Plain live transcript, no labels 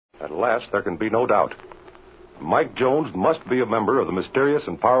At last, there can be no doubt. Mike Jones must be a member of the mysterious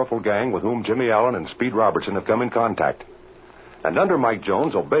and powerful gang with whom Jimmy Allen and Speed Robertson have come in contact. And under Mike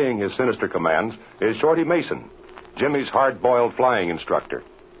Jones, obeying his sinister commands, is Shorty Mason, Jimmy's hard-boiled flying instructor.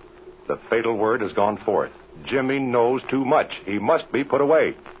 The fatal word has gone forth. Jimmy knows too much. He must be put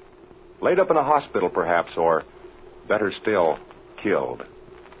away. Laid up in a hospital, perhaps, or, better still, killed.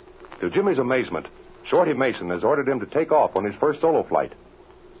 To Jimmy's amazement, Shorty Mason has ordered him to take off on his first solo flight.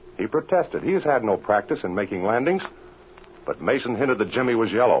 He protested. He has had no practice in making landings. But Mason hinted that Jimmy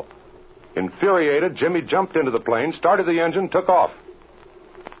was yellow. Infuriated, Jimmy jumped into the plane, started the engine, took off.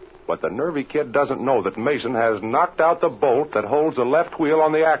 But the nervy kid doesn't know that Mason has knocked out the bolt that holds the left wheel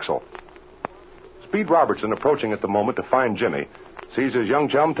on the axle. Speed Robertson, approaching at the moment to find Jimmy, sees his young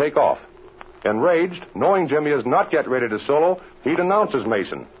chum take off. Enraged, knowing Jimmy is not yet ready to solo, he denounces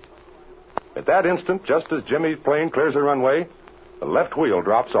Mason. At that instant, just as Jimmy's plane clears the runway, the left wheel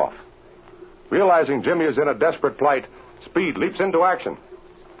drops off. Realizing Jimmy is in a desperate plight, Speed leaps into action.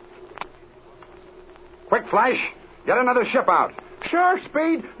 Quick, Flash. Get another ship out. Sure,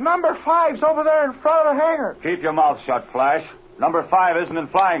 Speed. Number 5's over there in front of the hangar. Keep your mouth shut, Flash. Number 5 isn't in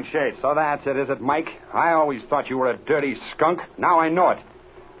flying shape. So that's it, is it, Mike? I always thought you were a dirty skunk. Now I know it.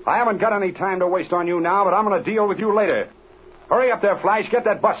 I haven't got any time to waste on you now, but I'm going to deal with you later. Hurry up there, Flash. Get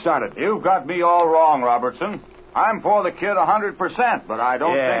that bus started. You've got me all wrong, Robertson. I'm for the kid 100%, but I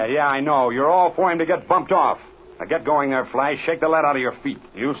don't think... Yeah, I know. You're all for him to get bumped off. Now get going there, Flash. Shake the lead out of your feet.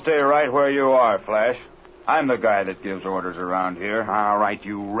 You stay right where you are, Flash. I'm the guy that gives orders around here. All right,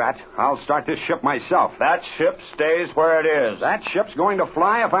 you rat. I'll start this ship myself. That ship stays where it is. That ship's going to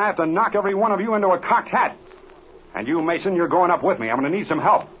fly if I have to knock every one of you into a cocked hat. And you, Mason, you're going up with me. I'm going to need some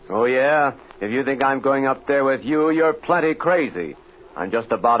help. Oh, yeah? If you think I'm going up there with you, you're plenty crazy. I'm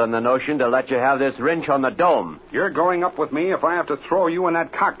just about in the notion to let you have this wrench on the dome. You're going up with me if I have to throw you in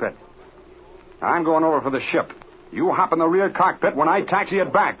that cockpit. I'm going over for the ship. You hop in the rear cockpit when I taxi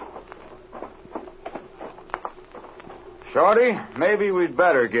it back. Shorty, maybe we'd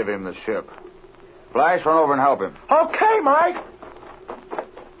better give him the ship. Flash, run over and help him. Okay, Mike.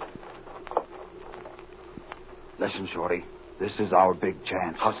 Listen, Shorty. This is our big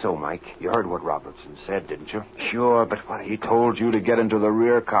chance. How so, Mike? You heard what Robertson said, didn't you? Sure, but what? He told you to get into the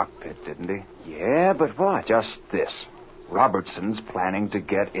rear cockpit, didn't he? Yeah, but what? Just this. Robertson's planning to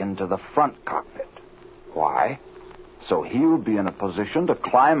get into the front cockpit. Why? So he'll be in a position to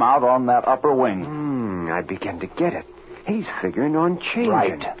climb out on that upper wing. I begin to get it. He's figuring on changing.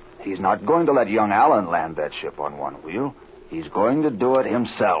 Right. He's not going to let young Allen land that ship on one wheel. He's going to do it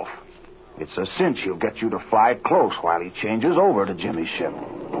himself. It's a cinch he'll get you to fly close while he changes over to Jimmy's ship.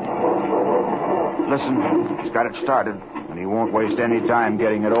 Listen, he's got it started, and he won't waste any time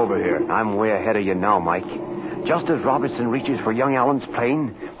getting it over here. I'm way ahead of you now, Mike. Just as Robertson reaches for young Allen's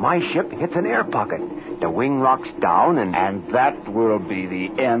plane, my ship hits an air pocket. The wing rocks down And that will be the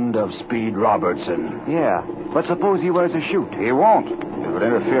end of Speed Robertson. Yeah, but suppose he wears a chute. He won't. It would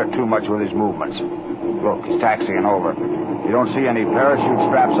interfere too much with his movements. Look, he's taxiing over. You don't see any parachute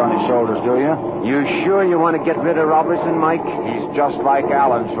straps on his shoulders, do you? You sure you want to get rid of Robertson, Mike? He's just like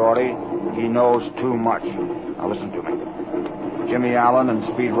Allen, Shorty. He knows too much. Now listen to me. Jimmy Allen and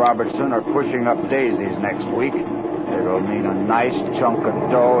Speed Robertson are pushing up daisies next week. It'll mean a nice chunk of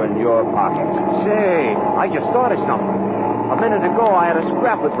dough in your pocket. Say, I just thought of something. A minute ago, I had a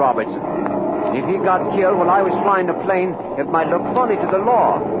scrap with Robertson. If he got killed while I was flying the plane, it might look funny to the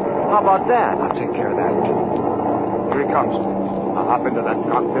law. How about that? I'll take care of that. Here he comes. Now hop into that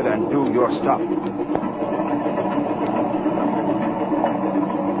cockpit and do your stuff.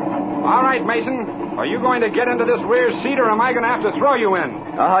 All right, Mason. Are you going to get into this rear seat, or am I going to have to throw you in?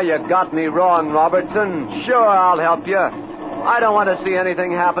 Oh, you got me wrong, Robertson. Sure, I'll help you. I don't want to see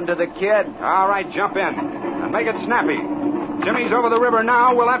anything happen to the kid. All right, jump in. And make it snappy. Jimmy's over the river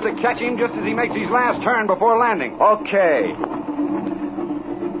now. We'll have to catch him just as he makes his last turn before landing. Okay.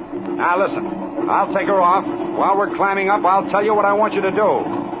 Now, listen. I'll take her off. While we're climbing up, I'll tell you what I want you to do.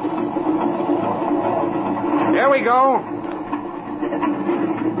 Here we go.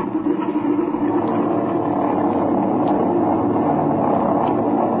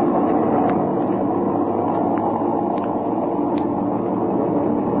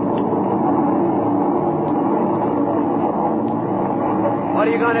 What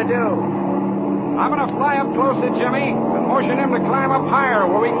are you going to do? I'm going to fly up close to Jimmy and motion him to climb up higher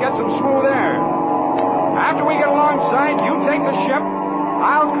where we can get some smooth air. After we get alongside, you take the ship.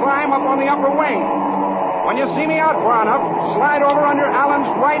 I'll climb up on the upper wing. When you see me out far enough, slide over under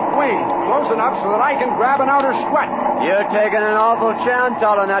Allen's right wing, close enough so that I can grab an outer strut. You're taking an awful chance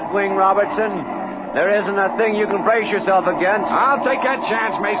out on that wing, Robertson. There isn't a thing you can brace yourself against. I'll take that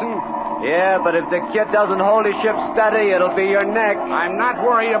chance, Mason. Yeah, but if the kid doesn't hold his ship steady, it'll be your neck. I'm not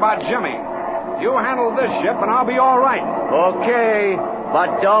worried about Jimmy. You handle this ship, and I'll be all right. Okay,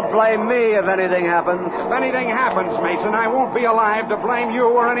 but don't blame me if anything happens. If anything happens, Mason, I won't be alive to blame you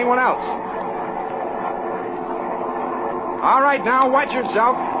or anyone else. All right, now, watch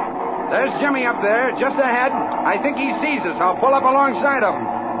yourself. There's Jimmy up there, just ahead. I think he sees us. I'll pull up alongside of him.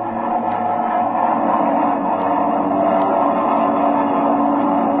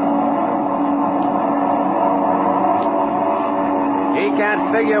 He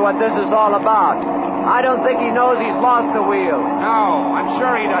can't figure what this is all about. I don't think he knows he's lost the wheel. No, I'm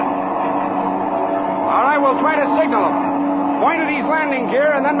sure he doesn't. All right, we'll try to signal him. Point at his landing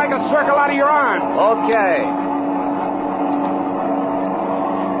gear and then make a circle out of your arm. Okay.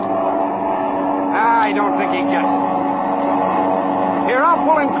 I don't think he gets it. Here, I'll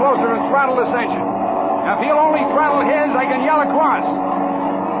pull in closer and throttle this engine. If he'll only throttle his, I can yell across.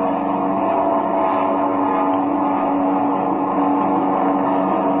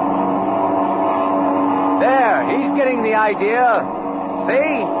 There, he's getting the idea.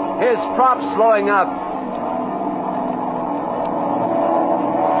 See? His prop's slowing up.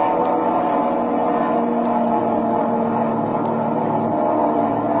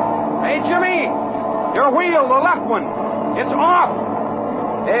 Hey, Jimmy! Your wheel, the left one. It's off.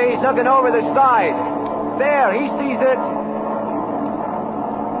 Hey, he's looking over the side. There, he sees it.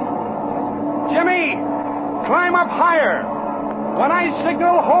 Jimmy, climb up higher. When I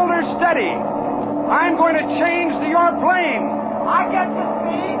signal, hold her steady. I'm going to change to your plane. I get the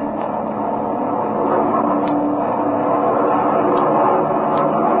speed.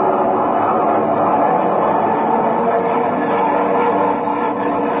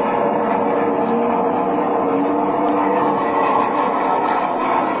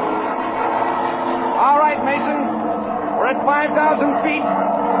 All right, Mason. We're at 5,000 feet.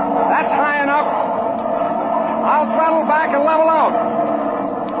 That's high enough. I'll throttle back and level out.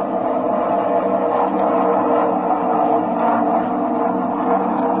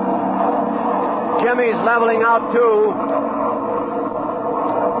 Jimmy's leveling out, too.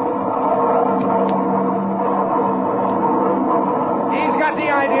 He's got the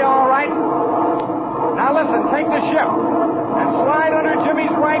idea, all right. Now listen, take the ship and slide under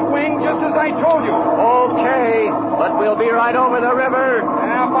Jimmy's right wing just as I told you. Okay, but we'll be right over the river.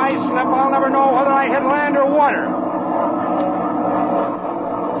 And if I slip, I'll never know whether I hit land or water.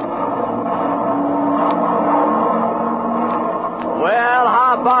 Well,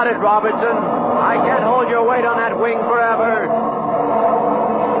 how about it, Robertson? I can't hold your weight on that wing forever.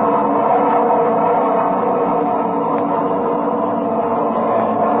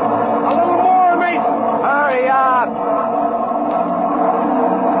 A little more, Mason. Hurry up.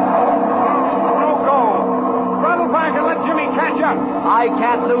 No go. Throttle back and let Jimmy catch up. I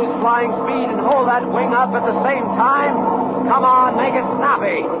can't lose flying speed and hold that wing up at the same time. Come on, make it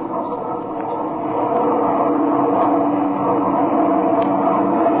snappy.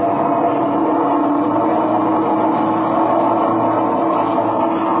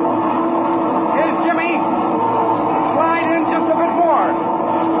 Here's Jimmy. Slide in just a bit more.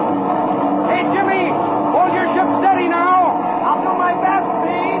 Hey, Jimmy, hold your ship steady now. I'll do my best,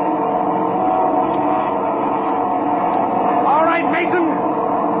 Speed. All right, Mason.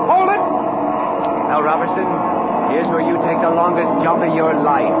 Hold it. Now, Robertson, here's where you take the longest jump of your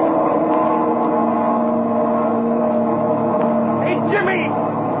life. Hey, Jimmy,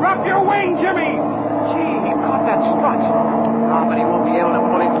 drop your wing, Jimmy. Gee, he caught that strut. Ah, but he won't be able to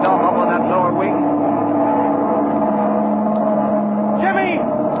pull himself up on that lower wing. Jimmy,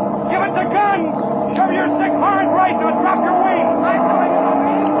 give it the gun. Shove your stick hard right. Now drop your wing. I'm doing it,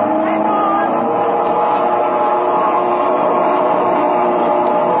 Speed. Hang on.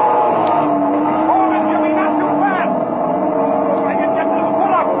 Hold it, Jimmy, not too fast. I can get this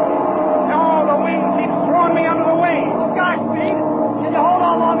pull up. No, the wing keeps throwing me under the wing. Oh, gosh, Speed. Can you hold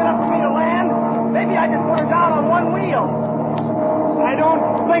on long enough for me to land? Maybe I can put her down on one wheel. I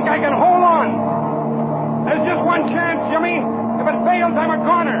don't think I can hold on. There's just one chance, Jimmy. If it fails, I'm a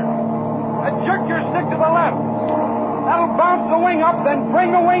goner. Jerk your stick to the left. That'll bounce the wing up, then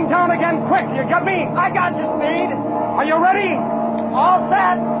bring the wing down again quick. You got me? I got you, Speed. Are you ready? All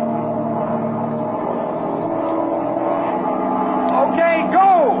set. Okay,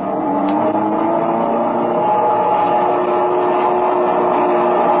 go.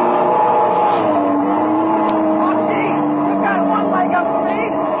 Oh, gee, you've got one leg up,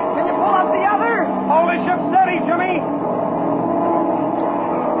 Speed. Can you pull up the other? Hold the ship steady, Jimmy.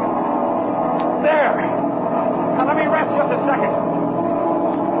 There. Now let me rest just a second.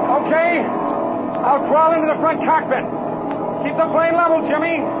 Okay. the front cockpit. Keep the plane level,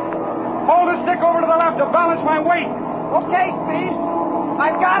 Jimmy. Hold the stick over to the left to balance my weight. Okay, Speed.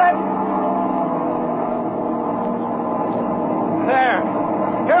 I've got it. There.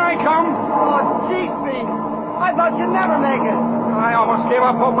 Here I come. Oh, gee, Speed. I thought you'd never make it. I almost gave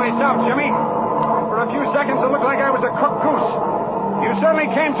up hope myself, Jimmy. For a few seconds, it looked like I was a cooked goose. You certainly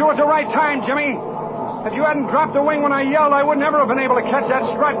came to at the right time, Jimmy. If you hadn't dropped the wing when I yelled, I would never have been able to catch that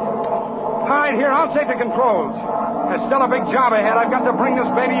strut. All right, here, I'll take the controls. There's still a big job ahead. I've got to bring this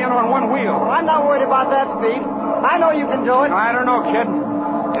baby in on one wheel. I'm not worried about that, Speed. I know you can do it. I don't know, kid.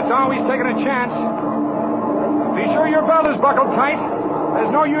 It's always taking a chance. Be sure your belt is buckled tight.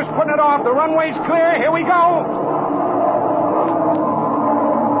 There's no use putting it off. The runway's clear. Here we go.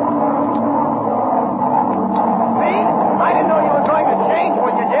 Speed, I didn't know you were going to change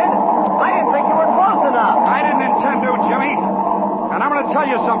when you did. I didn't think you were close enough. I didn't intend to, Jimmy. And I'm going to tell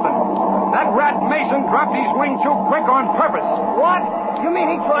you something. That rat Mason dropped his wing too quick on purpose. What? You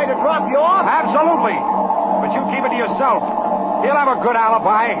mean he tried to drop you off? Absolutely. But you keep it to yourself. He'll have a good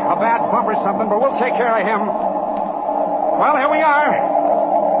alibi, a bad bump or something, but we'll take care of him. Well, here we are.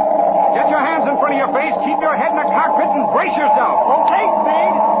 Get your hands in front of your face, keep your head in the cockpit, and brace yourself. Okay,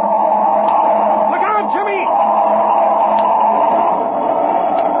 Speed. Look out, Jimmy!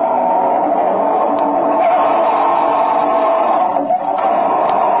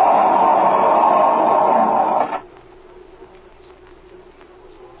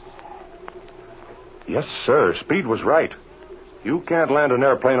 Yes, sir. Speed was right. You can't land an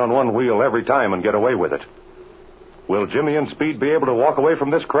airplane on one wheel every time and get away with it. Will Jimmy and Speed be able to walk away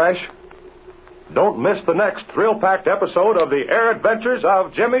from this crash? Don't miss the next thrill-packed episode of the Air Adventures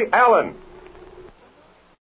of Jimmy Allen.